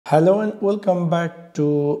Hello and welcome back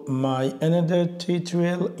to my another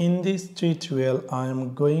tutorial. In this tutorial I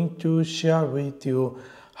am going to share with you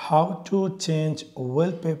how to change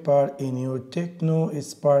wallpaper in your Tecno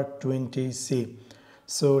Spark 20C.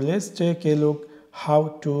 So let's take a look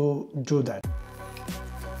how to do that.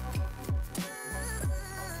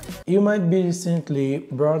 You might be recently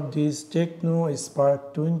bought this Tecno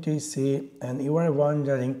Spark 20C and you are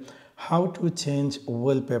wondering how to change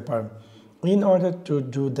wallpaper. In order to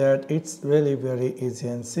do that, it's really very easy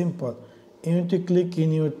and simple. You need to click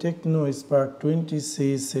in your Tecno Spark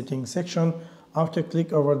 20C settings section. After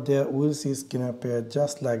click over there, we'll see screen appear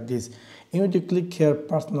just like this. You need to click here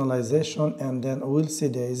personalization, and then we'll see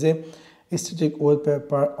there is a static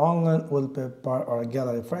wallpaper, online wallpaper, or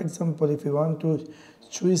gallery. For example, if you want to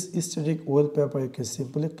choose static wallpaper, you can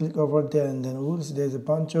simply click over there, and then we'll see there's a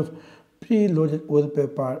bunch of preloaded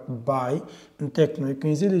wallpaper by Tecno. You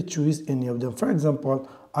can easily choose any of them. For example,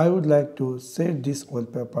 I would like to set this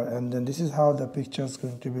wallpaper, and then this is how the picture is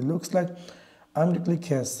going to be looks like. I'm going to click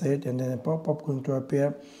here set, and then a pop-up going to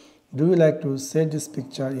appear. Do you like to set this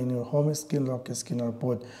picture in your home screen, lock screen, or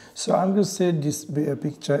both? So I'm going to set this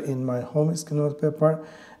picture in my home screen wallpaper.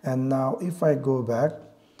 And now if I go back,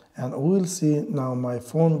 and we'll see now my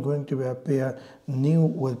phone going to appear new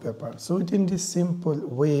wallpaper. So in this simple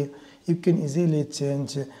way, you can easily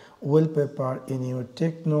change wallpaper in your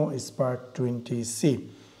Tecno Spark 20C.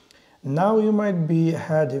 Now you might be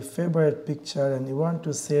had a favorite picture and you want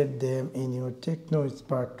to set them in your Tecno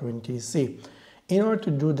Spark 20C. In order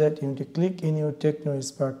to do that, you need to click in your Tecno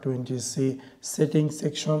Spark 20C settings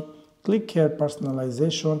section, click here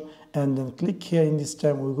personalization, and then click here. In this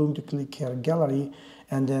time we're going to click here gallery,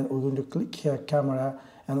 and then we're going to click here camera,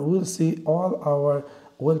 and we'll see all our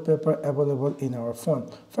wallpaper available in our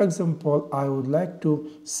phone. For example, I would like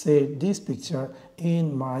to set this picture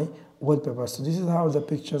in my wallpaper. So this is how the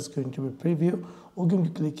picture is going to be preview. We're going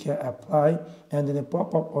to click here apply, and then a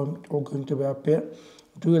pop-up going to be appear.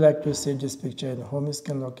 Do you like to save this picture in home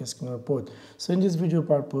screen, lock screen, or both? So in this video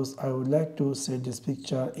purpose, I would like to save this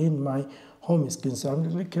picture in my home screen. So I'm going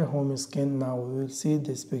to click here home screen. Now we will see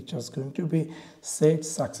this picture is going to be saved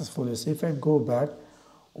successfully. So if I go back,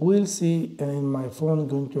 we'll see in my phone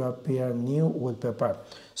going to appear new wallpaper.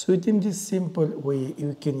 So within this simple way,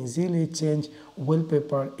 you can easily change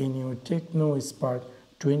wallpaper in your Tecno Spark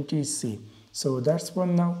 20C. So that's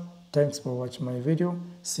one now. Thanks for watching my video.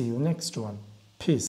 See you next one. Peace.